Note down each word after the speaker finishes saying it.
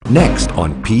Next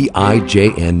on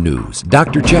PIJN News,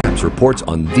 Dr. Chaps reports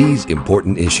on these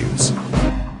important issues.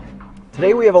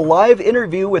 Today we have a live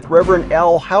interview with Reverend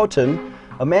Al Houghton,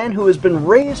 a man who has been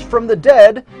raised from the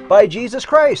dead by Jesus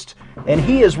Christ, and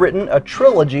he has written a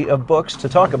trilogy of books to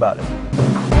talk about it.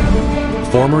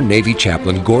 Former Navy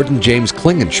chaplain Gordon James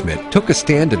Klingenschmitt took a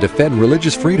stand to defend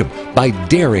religious freedom by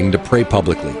daring to pray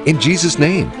publicly in Jesus'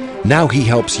 name. Now he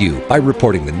helps you by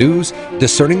reporting the news,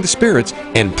 discerning the spirits,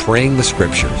 and praying the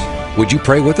scriptures. Would you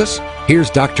pray with us? Here's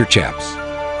Dr. Chaps.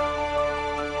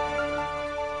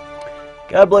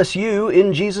 God bless you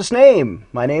in Jesus' name.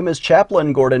 My name is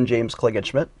Chaplain Gordon James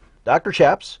Klingenschmitt, Dr.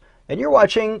 Chaps, and you're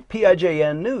watching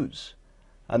PIJN News.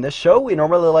 On this show, we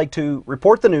normally like to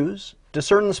report the news,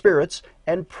 discern the spirits,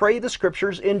 and pray the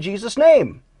scriptures in Jesus'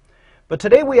 name. But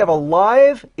today we have a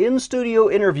live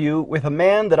in-studio interview with a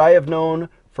man that I have known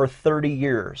for 30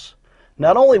 years.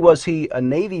 Not only was he a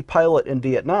Navy pilot in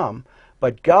Vietnam,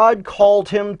 but God called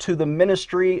him to the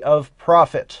ministry of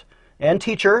prophet and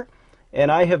teacher, and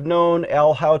I have known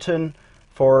Al Houghton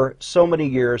for so many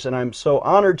years, and I'm so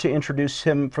honored to introduce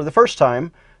him for the first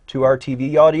time to our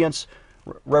TV audience.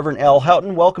 Reverend Al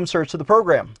Houghton, welcome, sir, to the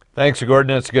program. Thanks,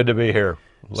 Gordon. It's good to be here.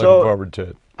 Looking forward to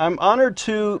it. I'm honored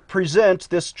to present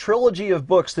this trilogy of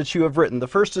books that you have written. The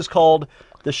first is called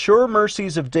The Sure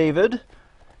Mercies of David,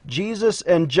 Jesus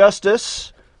and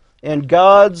Justice, and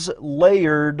God's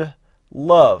Layered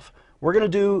Love. We're going to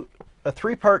do a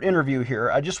three-part interview here.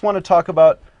 I just want to talk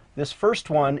about this first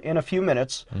one in a few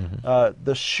minutes.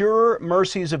 The Sure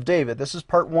Mercies of David. This is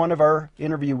part one of our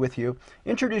interview with you.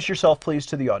 Introduce yourself, please,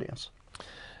 to the audience.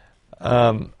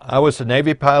 I was a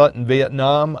Navy pilot in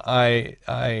Vietnam.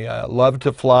 I loved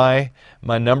to fly.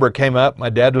 My number came up.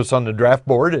 My dad was on the draft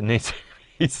board, and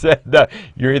he said,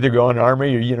 you're either going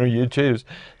Army or, you choose.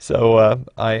 So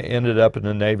I ended up in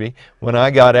the Navy. When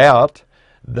I got out,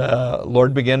 the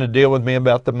Lord began to deal with me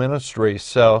about the ministry.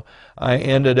 So I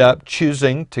ended up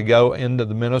choosing to go into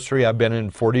the ministry. I've been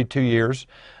in 42 years.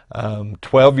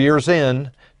 12 years in,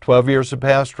 12 years of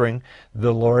pastoring,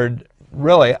 the Lord,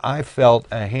 really, I felt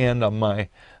a hand on my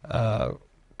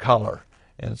collar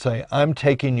and say, I'm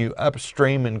taking you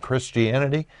upstream in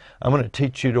Christianity. I'm going to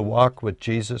teach you to walk with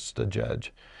Jesus the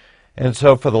judge. And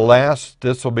so for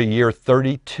this will be year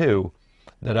 32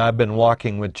 that I've been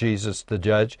walking with Jesus the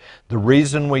judge. The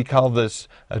reason we call this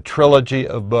a trilogy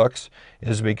of books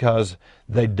is because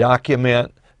they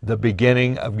document the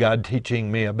beginning of God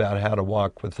teaching me about how to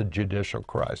walk with the judicial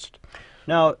Christ.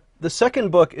 Now, the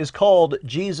second book is called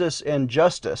Jesus and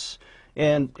Justice,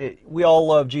 and we all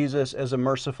love Jesus as a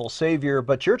merciful Savior,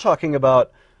 but you're talking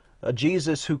about a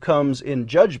Jesus who comes in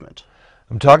judgment.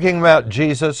 I'm talking about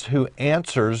Jesus who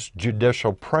answers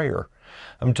judicial prayer.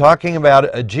 I'm talking about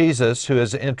a Jesus who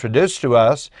is introduced to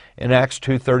us in Acts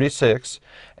 2:36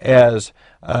 as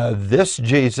this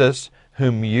Jesus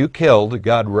whom you killed,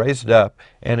 God raised up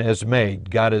and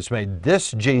God has made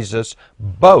this Jesus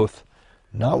both,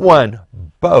 not one,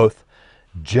 both,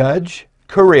 judge,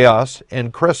 kurios,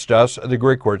 and Christos are the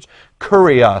Greek words.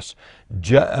 Kurios,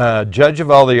 judge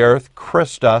of all the earth,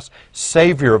 Christos,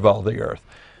 Savior of all the earth.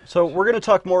 So we're going to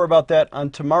talk more about that on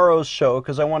tomorrow's show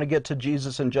because I want to get to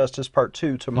Jesus and Justice Part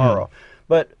 2 tomorrow.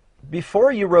 But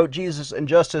before you wrote Jesus and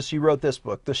Justice, you wrote this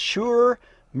book, The Sure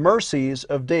Mercies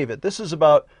of David. This is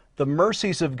about the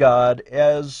mercies of God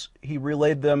as he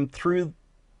relayed them through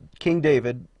King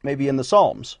David, maybe in the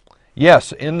Psalms.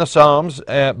 Yes, in the Psalms,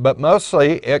 but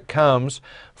mostly it comes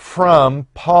from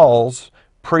Paul's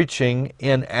preaching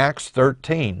in Acts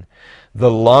 13.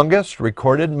 The longest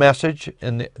recorded message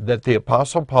that the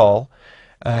Apostle Paul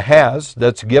has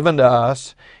that's given to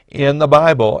us in the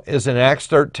Bible is in Acts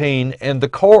 13, and the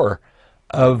core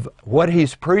of what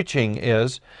he's preaching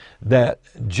is that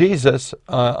Jesus,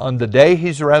 on the day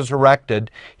he's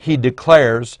resurrected, he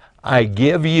declares, I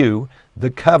give you the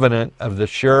covenant of the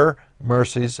sure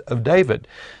mercies of David.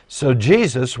 So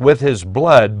Jesus, with his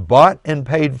blood, bought and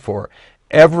paid for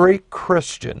every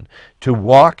Christian to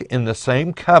walk in the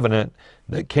same covenant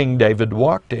that King David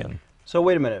walked in. So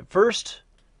wait a minute. First,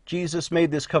 Jesus made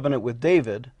this covenant with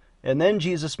David, and then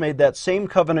Jesus made that same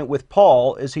covenant with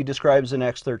Paul, as he describes in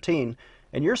Acts 13.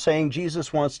 And you're saying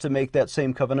Jesus wants to make that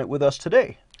same covenant with us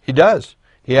today. He does.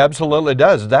 He absolutely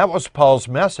does. That was Paul's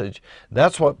message.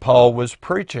 That's what Paul was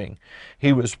preaching.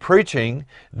 He was preaching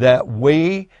that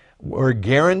we were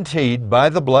guaranteed by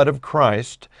the blood of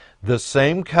Christ the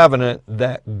same covenant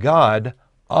that God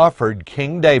offered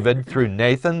King David through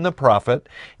Nathan the prophet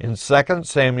in 2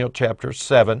 Samuel chapter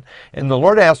 7. And the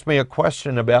Lord asked me a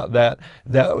question about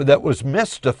that was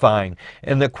mystifying.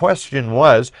 And the question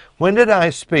was, when did I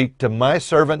speak to my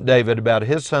servant David about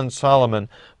his son Solomon,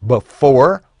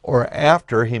 before or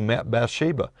after he met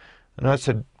Bathsheba? And I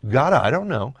said, God, I don't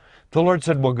know. The Lord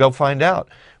said, well, go find out.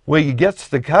 Well, he gets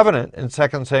the covenant in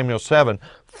 2 Samuel 7.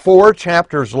 4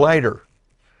 chapters later,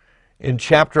 in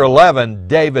chapter 11,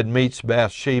 David meets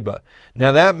Bathsheba.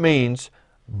 Now that means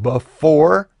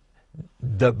before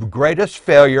the greatest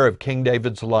failure of King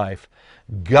David's life,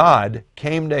 God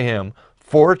came to him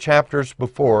 4 chapters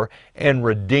before and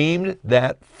redeemed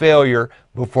that failure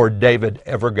before David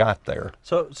ever got there.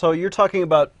 So you're talking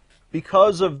about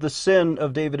because of the sin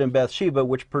of David and Bathsheba,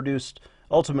 which produced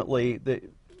ultimately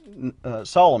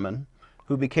Solomon,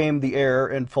 who became the heir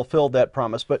and fulfilled that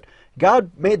promise. But God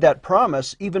made that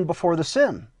promise even before the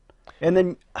sin. And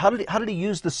then how did he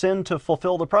use the sin to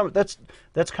fulfill the promise?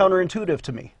 That's counterintuitive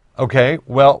to me. Okay,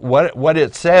 well, what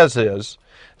it says is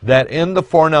that in the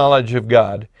foreknowledge of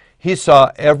God, he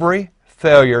saw every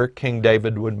failure King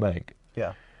David would make.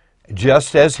 Yeah.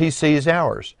 Just as he sees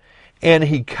ours. And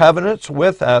he covenants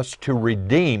with us to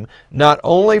redeem, not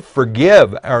only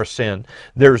forgive our sin.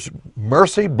 There's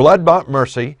mercy, blood-bought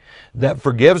mercy, that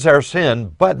forgives our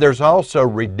sin, but there's also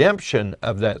redemption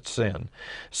of that sin.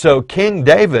 So King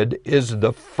David is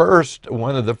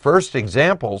one of the first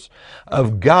examples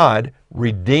of God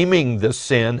redeeming the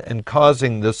sin and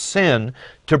causing the sin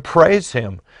to praise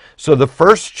him. So the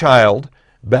first child,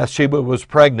 Bathsheba was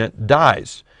pregnant,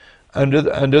 dies under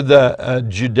the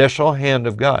judicial hand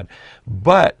of God.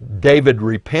 But David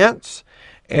repents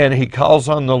and he calls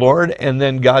on the Lord, and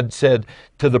then God said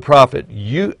to the prophet,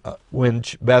 when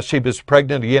Bathsheba is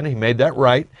pregnant again, he made that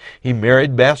right. He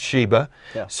married Bathsheba.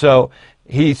 Yeah. So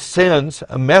he sends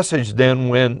a message then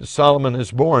when Solomon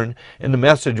is born, and the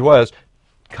message was,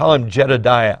 call him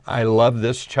Jedediah. I love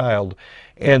this child.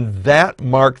 And that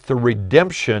marked the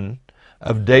redemption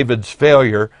of David's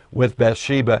failure with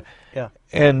Bathsheba. Yeah.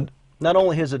 And not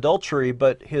only his adultery,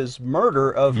 but his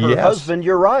murder of her Yes. husband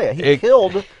Uriah. He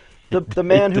killed the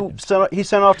man who he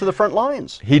sent off to the front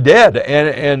lines. He did,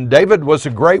 and David was a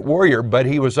great warrior, but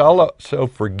he was also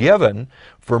forgiven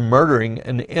for murdering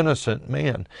an innocent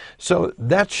man. So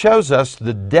that shows us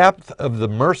the depth of the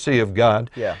mercy of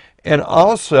God. Yeah. And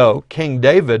also, King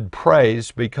David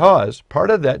prays because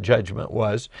part of that judgment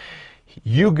was,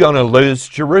 you're going to lose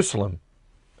Jerusalem.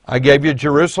 I gave you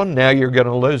Jerusalem, now you're going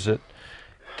to lose it.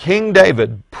 King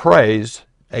David prays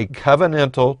a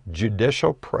covenantal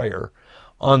judicial prayer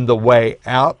on the way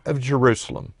out of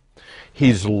Jerusalem.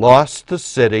 He's lost the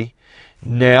city.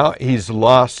 Now he's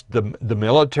lost, the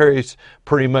military's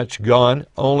pretty much gone.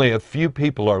 Only a few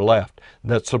people are left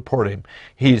that support him.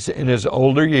 He's in his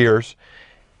older years.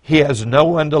 He has no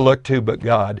one to look to but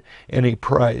God, and he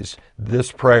prays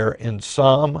this prayer in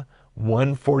Psalm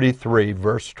 143,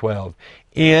 verse 12.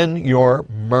 In your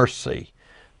mercy,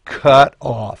 cut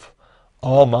off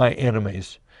all my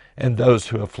enemies and those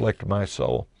who afflict my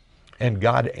soul. And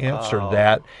God answered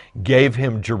that, gave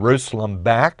him Jerusalem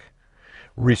back,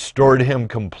 restored him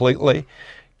completely,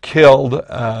 killed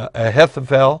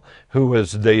Ahithophel, who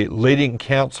was the leading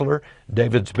counselor,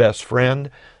 David's best friend,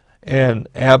 and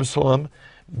Absalom.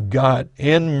 God,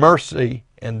 in mercy,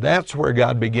 and that's where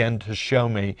God began to show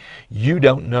me, you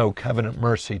don't know covenant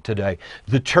mercy today.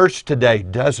 The church today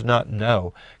does not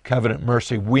know covenant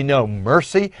mercy. We know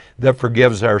mercy that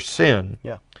forgives our sin,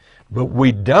 Yeah. but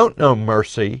we don't know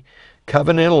mercy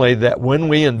covenantally that when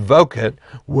we invoke it,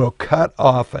 will cut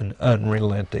off an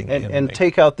unrelenting enemy. And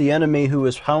take out the enemy who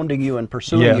is hounding you and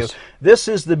pursuing Yes. you. This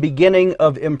is the beginning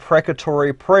of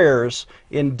imprecatory prayers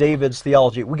in David's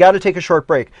theology. We got to take a short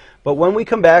break. But when we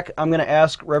come back, I'm going to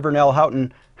ask Reverend Al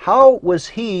Houghton, how was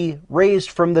he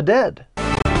raised from the dead?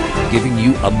 Giving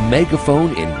you a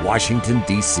megaphone in Washington,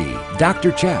 D.C.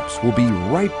 Dr. Chaps will be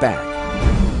right back.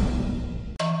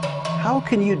 How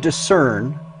can you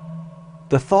discern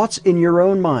the thoughts in your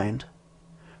own mind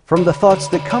from the thoughts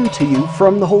that come to you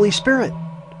from the Holy Spirit,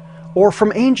 or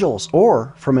from angels,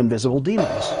 or from invisible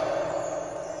demons?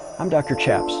 I'm Dr.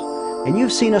 Chaps, and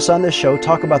you've seen us on this show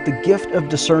talk about the gift of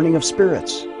discerning of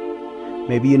spirits.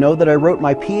 Maybe you know that I wrote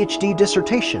my PhD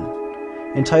dissertation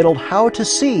entitled How to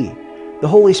See the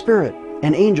Holy Spirit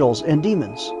and Angels and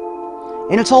Demons.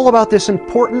 And it's all about this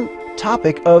important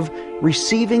topic of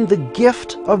receiving the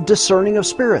gift of discerning of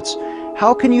spirits.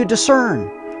 How can you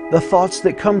discern the thoughts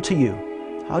that come to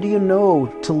you? How do you know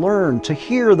to learn to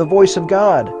hear the voice of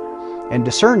God and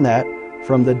discern that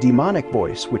from the demonic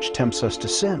voice which tempts us to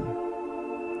sin?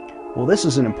 Well, this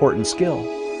is an important skill,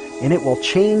 and it will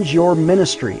change your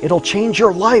ministry. It'll change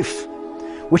your life,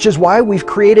 which is why we've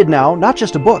created now not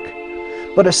just a book,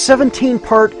 but a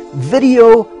 17-part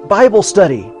video Bible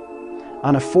study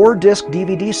on a 4-disc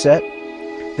DVD set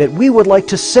that we would like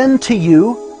to send to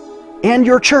you and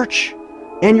your church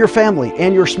and your family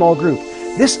and your small group.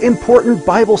 This important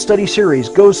Bible study series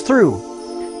goes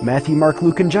through Matthew, Mark,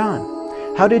 Luke, and John.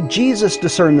 How did Jesus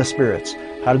discern the spirits?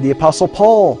 How did the Apostle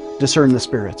Paul discern the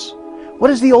spirits? What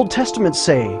does the Old Testament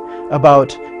say about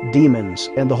demons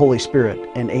and the Holy Spirit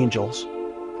and angels?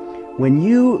 When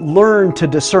you learn to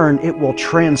discern, it will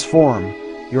transform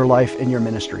your life and your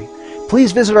ministry.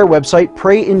 Please visit our website,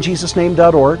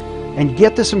 prayinjesusname.org, and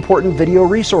get this important video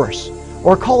resource.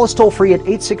 Or call us toll-free at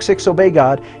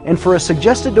 866-OBEY-GOD, and for a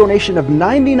suggested donation of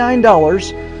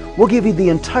 $99, we'll give you the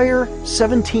entire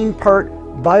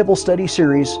 17-part Bible study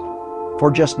series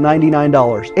for just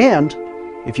 $99. And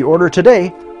if you order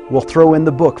today, we'll throw in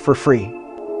the book for free.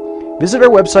 Visit our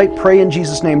website,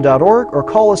 prayinjesusname.org, or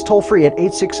call us toll-free at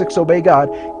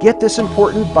 866-OBEY-GOD. Get this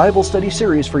important Bible study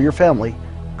series for your family.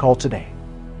 Call today.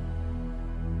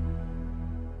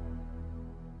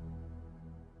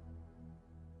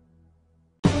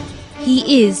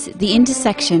 He is the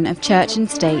intersection of church and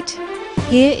state.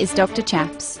 Here is Dr.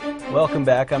 Chaps. Welcome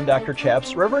back. I'm Dr.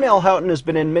 Chaps. Reverend Al Houghton has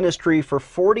been in ministry for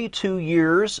 42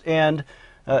 years. And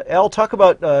Al, talk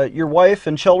about your wife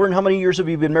and children. How many years have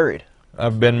you been married?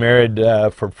 I've been married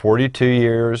for 42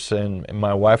 years, and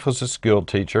my wife was a school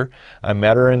teacher. I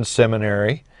met her in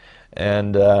seminary,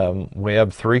 and we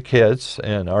have 3 kids,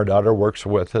 and our daughter works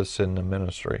with us in the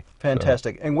ministry.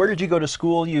 Fantastic. And where did you go to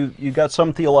school? You got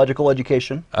some theological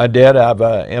education? I did. I have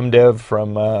a MDiv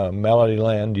from Melody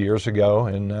Land years ago,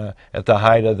 and at the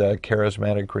height of the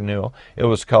charismatic renewal. It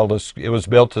was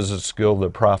built as a school of the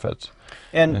prophets.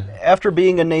 And after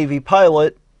being a Navy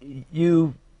pilot,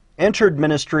 you entered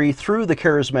ministry through the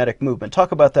charismatic movement.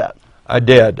 Talk about that. I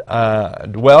did.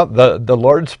 Well, the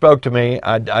Lord spoke to me.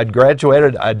 I'd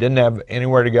graduated. I didn't have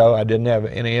anywhere to go. I didn't have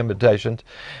any invitations.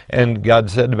 And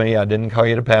God said to me, I didn't call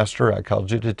you to pastor. I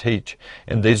called you to teach.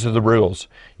 And these are the rules.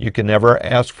 You can never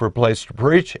ask for a place to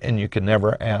preach, and you can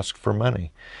never ask for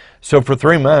money. So for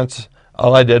 3 months,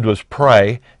 all I did was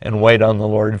pray and wait on the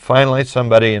Lord. Finally,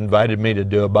 somebody invited me to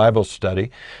do a Bible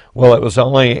study. Well, it was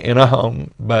only in a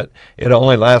home, but it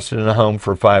only lasted in a home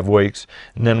for 5 weeks.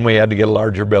 And then we had to get a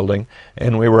larger building,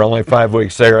 and we were only 5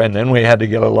 weeks there, and then we had to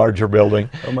get a larger building.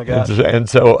 Oh, my gosh. And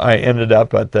so I ended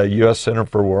up at the U.S. Center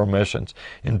for World Missions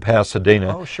in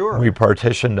Pasadena. Oh, sure. We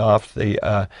partitioned off the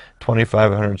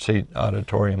 2,500-seat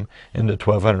auditorium into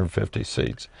 1,250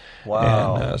 seats.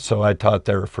 Wow. And so I taught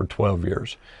there for 12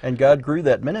 years. And God grew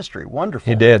that ministry.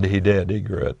 Wonderful. He did. He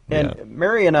grew it. And yeah.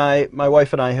 Mary and I, my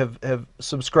wife and I, have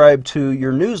subscribed to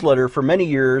your newsletter for many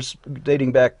years,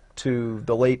 dating back to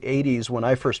the late 80s when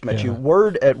I first met you.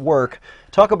 Word at Work.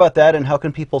 Talk about that, and how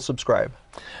can people subscribe?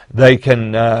 They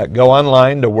can go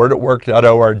online to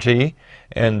wordatwork.org,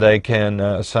 and they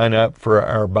can sign up for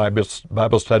our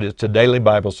Bible study. It's a daily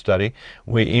Bible study.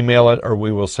 We email it, or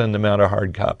we will send them out a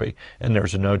hard copy, and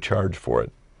there's no charge for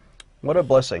it. What a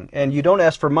blessing. And you don't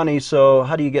ask for money, so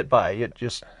how do you get by? It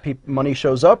just money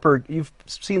shows up, or you've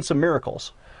seen some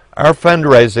miracles? Our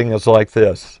fundraising is like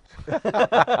this.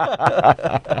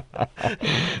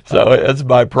 So it's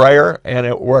by prayer, and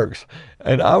it works.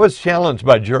 And I was challenged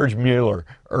by George Mueller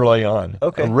early on.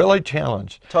 Okay. Really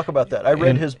challenged. Talk about that. I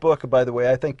read his book, by the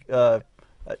way. I think I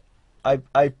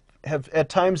have at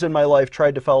times in my life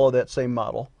tried to follow that same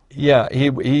model. Yeah, he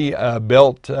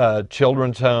built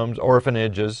children's homes,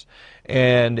 orphanages,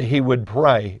 and he would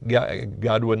pray.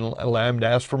 God wouldn't allow him to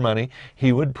ask for money.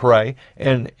 He would pray,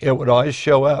 and it would always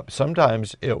show up.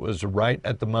 Sometimes it was right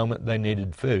at the moment they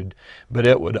needed food, but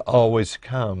it would always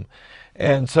come.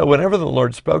 And so whenever the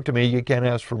Lord spoke to me, you can't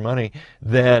ask for money,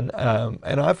 then,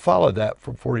 and I've followed that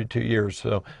for 42 years.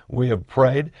 So we have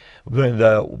prayed.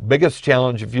 The biggest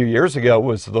challenge a few years ago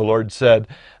was the Lord said,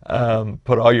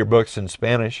 put all your books in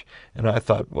Spanish. And I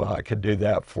thought, well, I could do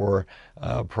that for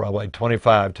probably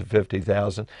 25 to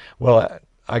 50,000. Well,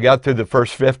 I got through the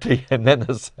first 50, and then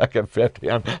the second 50.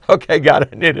 Okay, God,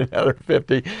 I need another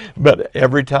 50. But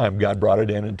every time, God brought it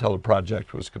in until the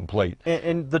project was complete.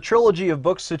 And the trilogy of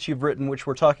books that you've written, which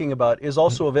we're talking about, is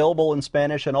also available in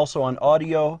Spanish and also on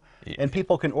audio, and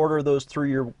people can order those through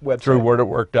your website. Through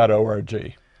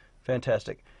wordatwork.org.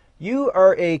 Fantastic. You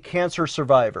are a cancer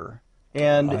survivor,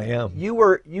 and I am.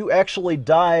 You actually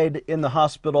died in the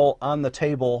hospital on the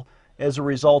table as a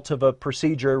result of a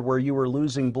procedure where you were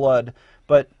losing blood.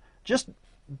 But just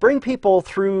bring people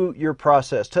through your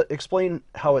process. To explain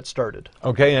how it started.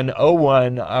 Okay, in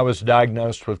 2001, I was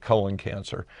diagnosed with colon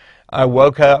cancer. I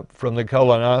woke up from the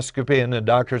colonoscopy, and the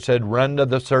doctor said, run to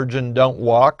the surgeon, don't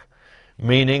walk,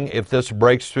 meaning if this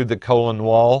breaks through the colon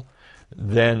wall,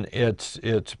 then it's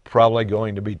probably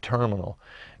going to be terminal.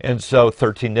 And so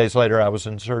 13 days later, I was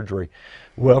in surgery.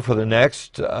 Well, for the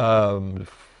next 12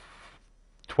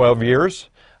 years,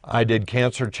 I did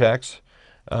cancer checks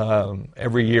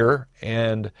every year,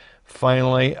 and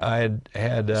finally I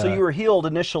had. So you were healed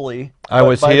initially. I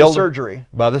was by healed the surgery.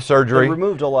 By the surgery. They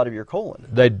removed a lot of your colon.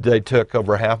 They took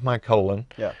over half my colon,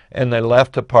 Yeah. and they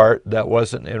left a part that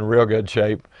wasn't in real good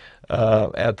shape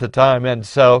at the time, and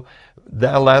so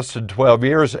that lasted 12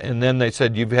 years. And then they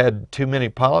said, you've had too many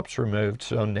polyps removed,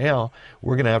 so now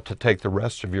we're going to have to take the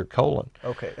rest of your colon.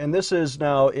 Okay, and this is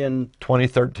now in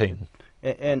 2013.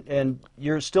 And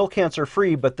you're still cancer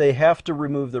free, but they have to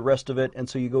remove the rest of it, and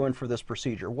so you go in for this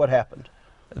procedure. What happened?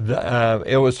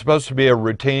 It was supposed to be a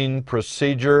routine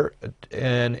procedure,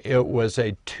 and it was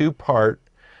a two-part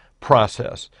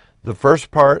process. The first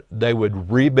part, they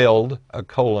would rebuild a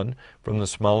colon from the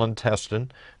small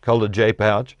intestine, called a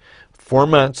J-pouch. 4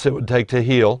 months it would take to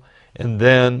heal, and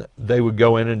then they would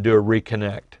go in and do a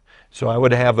reconnect. So I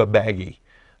would have a bag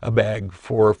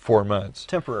for 4 months.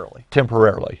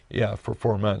 Temporarily, yeah, for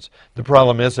 4 months. The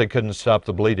problem is they couldn't stop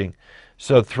the bleeding.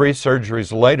 So 3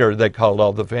 surgeries later, they called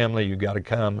all the family, you got to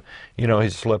come. You know,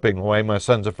 he's slipping away. My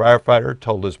son's a firefighter,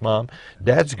 told his mom,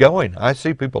 Dad's going. I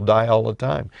see people die all the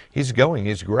time. He's going,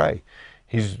 he's gray.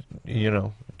 He's,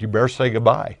 you better say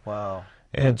goodbye. Wow.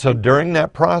 And so during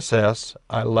that process,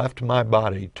 I left my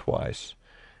body twice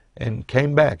and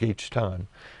came back each time.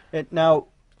 And now,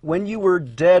 when you were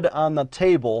dead on the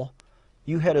table,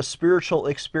 you had a spiritual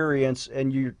experience,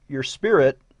 and your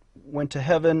spirit went to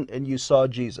heaven and you saw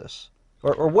Jesus.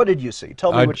 Or what did you see?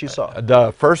 Tell me what you saw.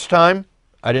 The first time,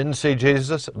 I didn't see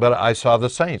Jesus, but I saw the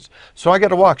saints. So I got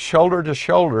to walk shoulder to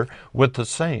shoulder with the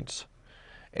saints.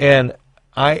 And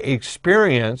I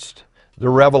experienced the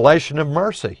revelation of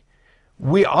mercy.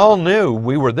 We all knew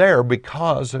we were there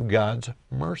because of God's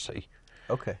mercy.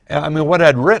 Okay. I mean, what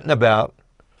I'd written about,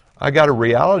 I got a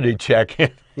reality check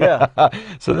in. Yeah.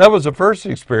 So that was the first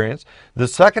experience. The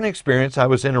second experience, I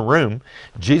was in a room.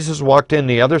 Jesus walked in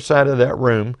the other side of that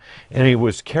room, and he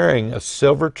was carrying a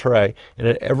silver tray, and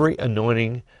had every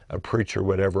anointing a preacher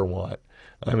would ever want.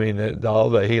 I mean, all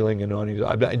the healing anointings,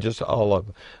 just all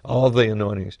the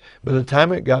anointings. By the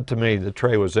time it got to me, the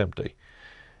tray was empty.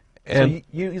 And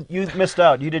so you missed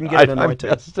out. You didn't get an anointing.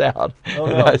 I missed out. Oh,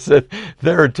 and no. I said,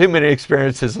 there are too many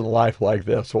experiences in life like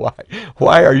this.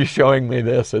 Why are you showing me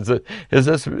this? Is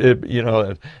this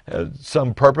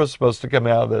some purpose supposed to come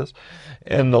out of this?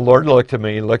 And the Lord looked at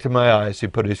me, he looked in my eyes, he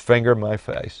put his finger in my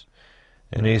face,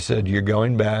 and he said, you're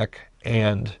going back,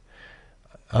 and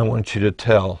I want you to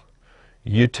tell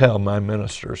my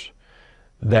ministers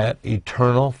that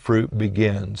eternal fruit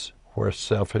begins where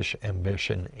selfish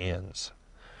ambition ends.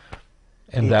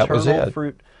 And that was it.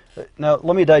 Fruit. Now,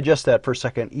 let me digest that for a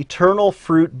second. Eternal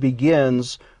fruit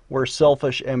begins where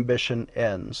selfish ambition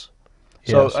ends.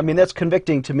 So, Yes. I mean, that's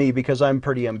convicting to me because I'm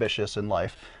pretty ambitious in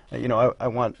life. I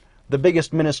want the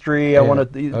biggest ministry. I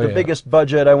want the biggest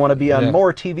budget. I want to be on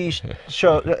more TV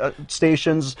show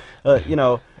stations.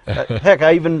 Heck,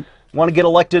 I even want to get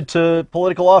elected to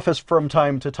political office from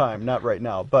time to time. Not right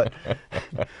now, but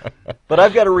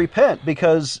I've got to repent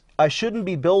because I shouldn't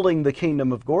be building the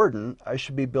kingdom of Gordon. I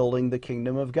should be building the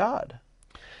kingdom of God.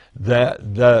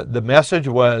 The message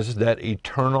was that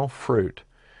eternal fruit.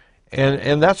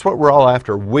 And that's what we're all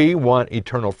after. We want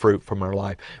eternal fruit from our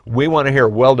life. We want to hear,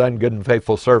 well done, good and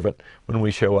faithful servant, when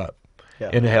we show up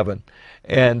in heaven.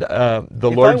 And if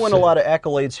Lord I win a lot of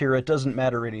accolades here, it doesn't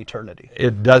matter in eternity.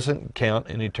 It doesn't count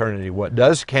in eternity. What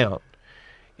does count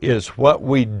is what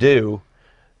we do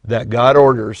that God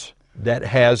orders that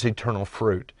has eternal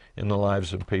fruit in the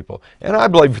lives of people. And I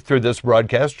believe through this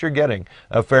broadcast you're getting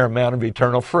a fair amount of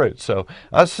eternal fruit. So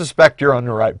I suspect you're on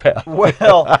the right path.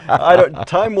 Well,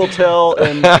 time will tell,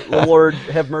 and the Lord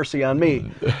have mercy on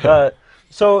me.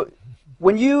 So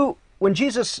when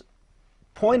Jesus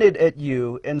pointed at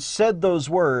you and said those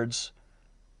words,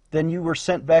 then you were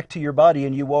sent back to your body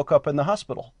and you woke up in the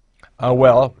hospital.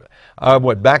 Well, I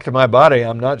went back to my body.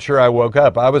 I'm not sure I woke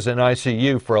up. I was in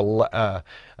ICU for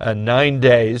 9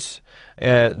 days.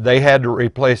 They had to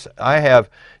replace, I have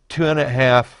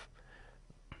 12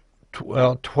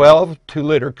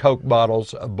 2-liter Coke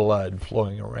bottles of blood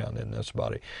flowing around in this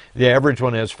body. The average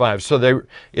one has 5. So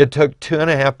it took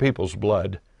 2.5 people's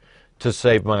blood to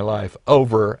save my life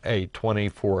over a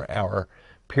 24-hour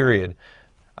period.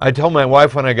 I told my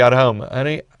wife when I got home,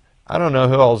 honey, I don't know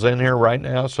who all's in here right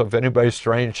now, so if anybody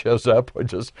strange shows up, we'll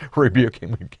just rebuke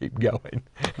him and keep going.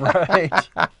 Right.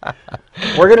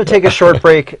 We're going to take a short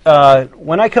break.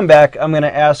 When I come back, I'm going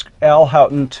to ask Al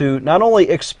Houghton to not only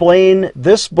explain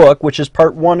this book, which is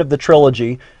part 1 of the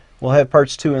trilogy, we'll have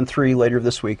parts 2 and 3 later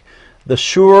this week, The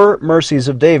Sure Mercies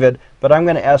of David, but I'm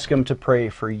going to ask him to pray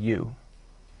for you.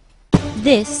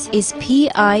 This is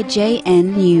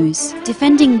PIJN News,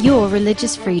 defending your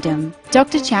religious freedom.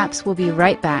 Dr. Chaps will be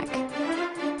right back.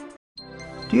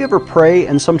 Do you ever pray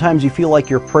and sometimes you feel like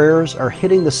your prayers are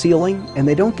hitting the ceiling and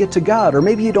they don't get to God, or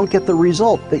maybe you don't get the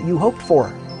result that you hoped for?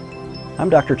 I'm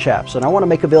Dr. Chaps, and I want to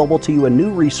make available to you a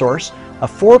new resource, a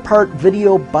 4-part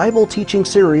video Bible teaching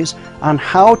series on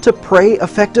how to pray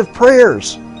effective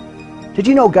prayers. Did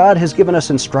you know God has given us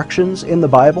instructions in the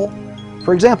Bible?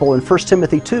 For example, in 1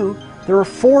 Timothy 2, there are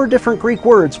 4 different Greek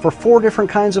words for 4 different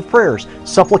kinds of prayers: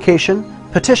 supplication,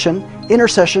 petition,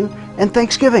 intercession, and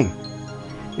thanksgiving.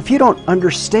 If you don't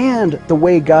understand the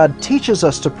way God teaches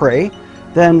us to pray,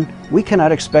 then we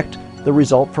cannot expect the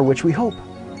result for which we hope.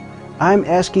 I'm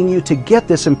asking you to get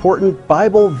this important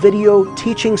Bible video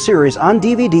teaching series on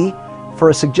DVD for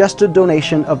a suggested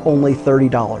donation of only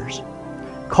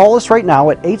 $30. Call us right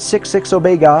now at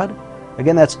 866-OBEY-GOD.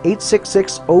 Again, that's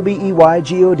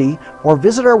 866-OBEY-GOD, or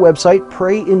visit our website,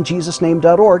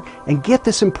 prayinjesusname.org, and get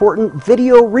this important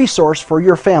video resource for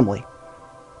your family.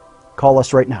 Call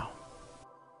us right now.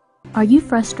 Are you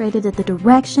frustrated at the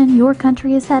direction your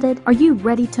country is headed? Are you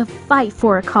ready to fight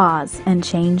for a cause and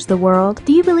change the world?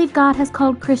 Do you believe God has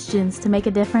called Christians to make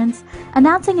a difference?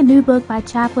 Announcing a new book by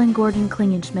Chaplain Gordon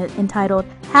Klingenschmitt entitled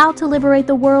How to Liberate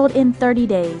the World in 30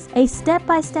 Days, a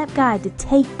step-by-step guide to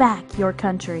take back your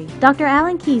country. Dr.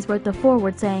 Alan Keyes wrote the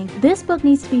foreword saying, "This book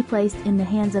needs to be placed in the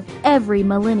hands of every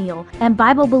millennial and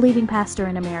Bible-believing pastor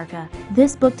in America.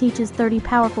 This book teaches 30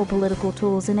 powerful political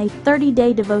tools in a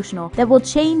 30-day devotional that will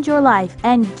change your life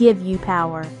and give you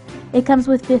power." It comes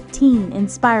with 15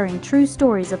 inspiring true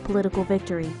stories of political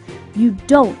victory. You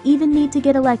don't even need to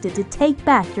get elected to take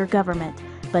back your government.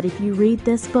 But if you read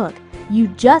this book, you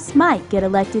just might get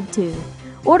elected too.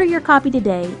 Order your copy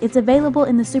today. It's available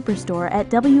in the Superstore at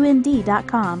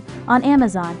WND.com, on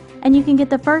Amazon, and you can get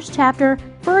the first chapter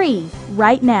free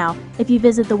right now if you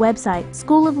visit the website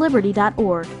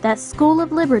schoolofliberty.org. That's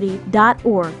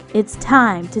schoolofliberty.org. It's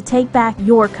time to take back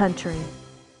your country.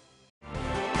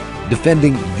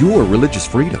 Defending your religious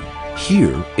freedom.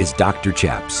 Here is Dr.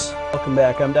 Chaps. Welcome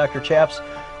back. I'm Dr. Chaps.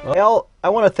 Well, I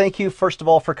want to thank you, first of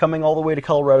all, for coming all the way to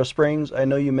Colorado Springs. I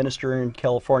know you minister in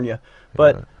California.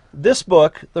 But this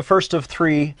book, the first of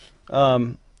 3,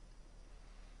 The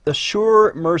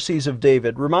Sure Mercies of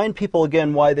David, remind people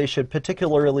again why they should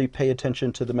particularly pay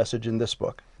attention to the message in this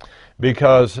book.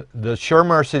 Because the Sure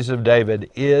Mercies of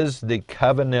David is the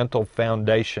covenantal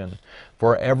foundation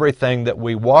for everything that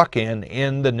we walk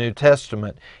in the New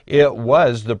Testament. It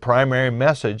was the primary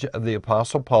message of the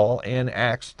Apostle Paul in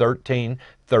Acts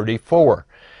 13:34.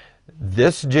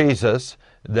 This Jesus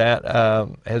that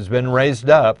has been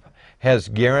raised up has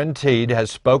guaranteed, has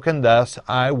spoken thus,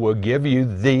 "I will give you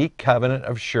the covenant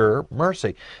of sure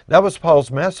mercy." That was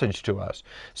Paul's message to us.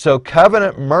 So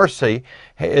covenant mercy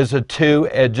is a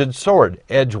two-edged sword.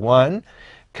 Edge 1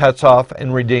 cuts off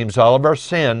and redeems all of our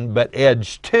sin, but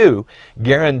edge 2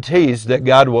 guarantees that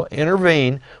God will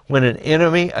intervene when an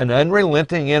enemy, an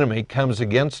unrelenting enemy, comes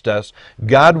against us.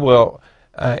 God will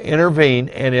intervene,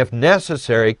 and if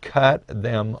necessary, cut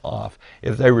them off.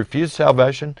 If they refuse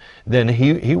salvation, then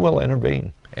he will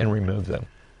intervene and remove them.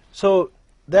 So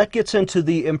that gets into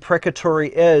the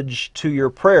imprecatory edge to your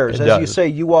prayers. As you say,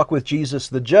 you walk with Jesus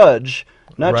the judge,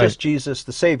 not just Jesus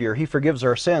the Savior. He forgives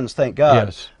our sins, thank God.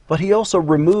 Yes. But he also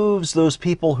removes those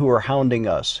people who are hounding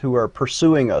us, who are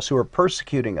pursuing us, who are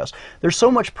persecuting us. There's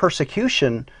so much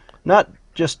persecution, not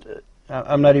just,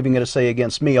 I'm not even going to say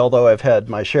against me, although I've had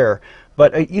my share,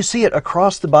 but you see it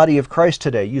across the body of Christ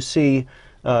today. You see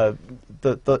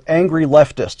the angry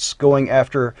leftists going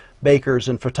after bakers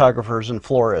and photographers and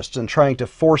florists and trying to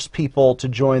force people to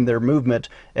join their movement.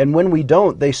 And when we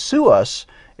don't, they sue us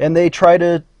and they try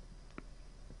to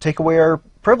take away our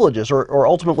privileges or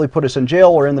ultimately put us in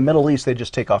jail, or in the Middle East, they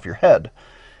just take off your head.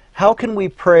 How can we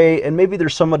pray? And maybe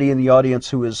there's somebody in the audience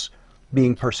who is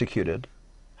being persecuted.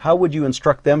 How would you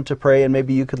instruct them to pray, and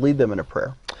maybe you could lead them in a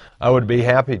prayer? I would be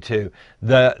happy to.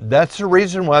 That's the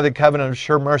reason why the covenant of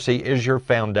sure mercy is your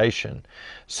foundation.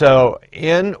 So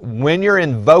when you're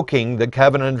invoking the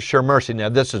covenant of sure mercy, now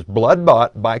this is blood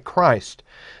bought by Christ.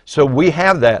 So we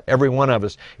have that, every one of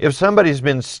us. If somebody's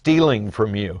been stealing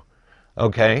from you,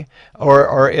 okay,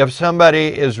 or if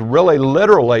somebody is really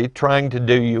literally trying to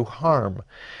do you harm,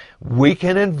 we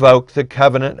can invoke the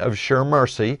covenant of sure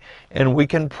mercy, and we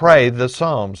can pray the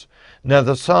Psalms. Now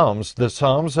the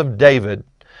Psalms of David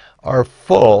are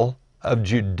full of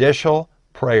judicial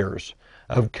prayers,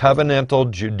 of covenantal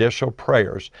judicial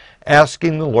prayers,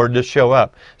 asking the Lord to show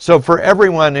up. So for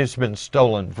everyone who's been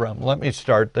stolen from, let me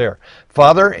start there.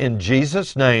 Father, in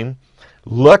Jesus' name,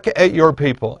 Look at your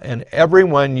people and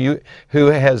everyone who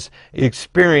has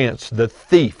experienced the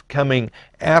thief coming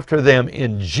after them.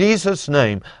 In Jesus'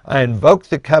 name, I invoke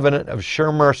the covenant of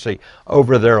sure mercy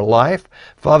over their life.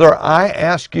 Father, I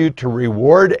ask you to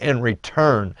reward and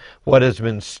return what has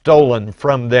been stolen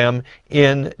from them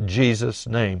in Jesus'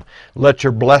 name. Let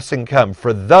your blessing come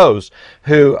for those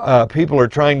who people are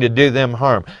trying to do them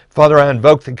harm. Father, I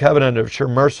invoke the covenant of sure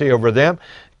mercy over them.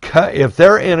 If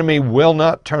their enemy will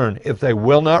not turn, if they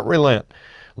will not relent,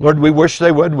 Lord, we wish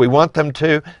they would. We want them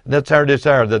to. That's our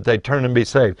desire, that they turn and be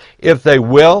saved. If they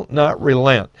will not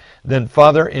relent, then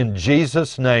Father, in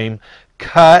Jesus' name,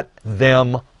 cut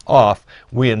them off.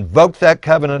 We invoke that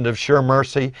covenant of sure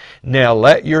mercy. Now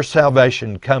let your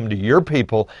salvation come to your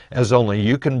people as only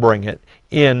you can bring it,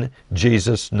 in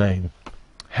Jesus' name.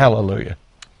 Hallelujah.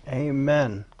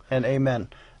 Amen and amen.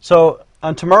 So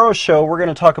on tomorrow's show, we're going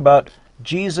to talk about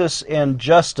Jesus and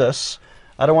justice.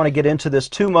 I don't want to get into this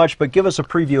too much, but give us a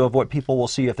preview of what people will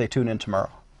see if they tune in tomorrow.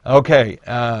 Okay,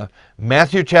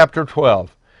 Matthew chapter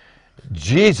 12.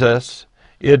 Jesus,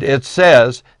 it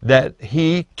says that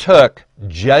he took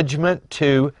judgment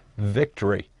to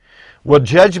victory. Well,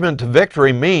 judgment to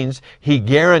victory means he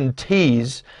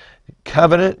guarantees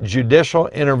covenant judicial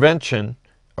intervention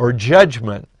or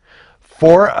judgment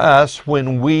for us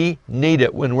when we need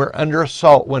it, when we're under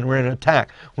assault, when we're in attack,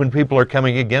 when people are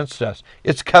coming against us.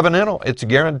 It's covenantal. It's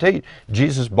guaranteed.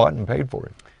 Jesus bought and paid for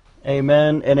it.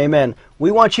 Amen and amen.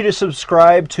 We want you to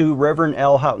subscribe to Reverend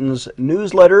Al Houghton's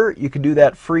newsletter. You can do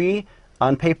that free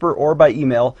on paper or by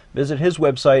email. Visit his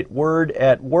website,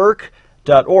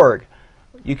 wordatwork.org.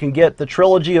 You can get the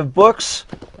trilogy of books,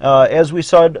 as we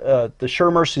said, The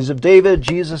Sure Mercies of David,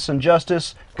 Jesus and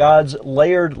Justice, God's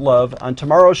Layered Love. On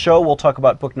tomorrow's show, we'll talk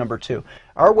about book number 2.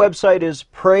 Our website is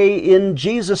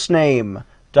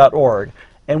prayinjesusname.org,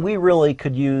 and we really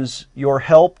could use your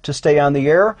help to stay on the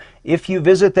air. If you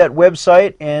visit that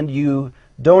website and you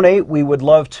donate, we would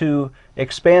love to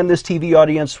expand this TV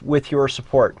audience with your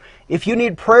support. If you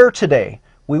need prayer today,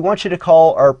 we want you to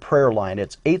call our prayer line.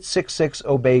 It's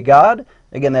 866-OBEY-GOD.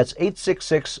 Again, that's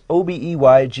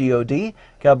 866-OBEYGOD.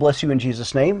 God bless you in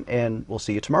Jesus' name, and we'll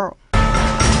see you tomorrow.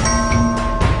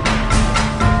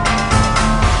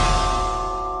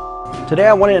 Today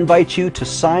I want to invite you to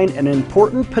sign an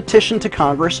important petition to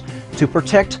Congress to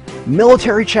protect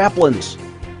military chaplains,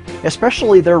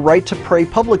 especially their right to pray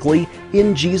publicly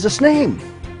in Jesus' name.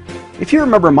 If you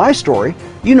remember my story,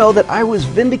 you know that I was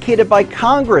vindicated by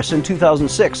Congress in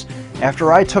 2006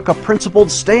 after I took a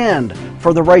principled stand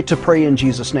for the right to pray in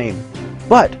Jesus' name.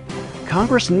 But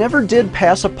Congress never did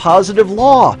pass a positive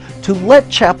law to let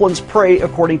chaplains pray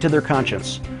according to their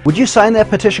conscience. Would you sign that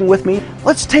petition with me?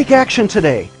 Let's take action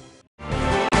today.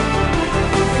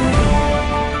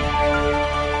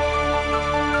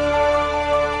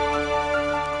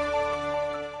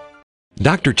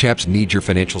 Dr. Chaps needs your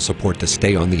financial support to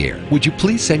stay on the air. Would you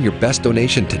please send your best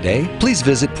donation today? Please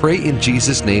visit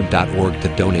prayinjesusname.org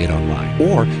to donate online.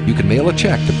 Or you can mail a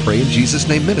check to Pray in Jesus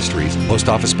Name Ministries, Post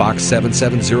Office Box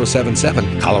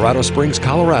 77077, Colorado Springs,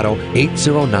 Colorado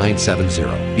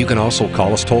 80970. You can also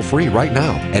call us toll-free right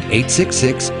now at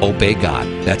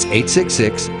 866-OBEY-GOD. That's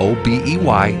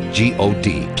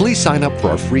 866-OBEYGOD. Please sign up for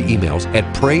our free emails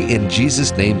at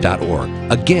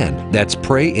prayinjesusname.org. Again, that's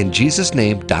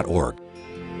prayinjesusname.org.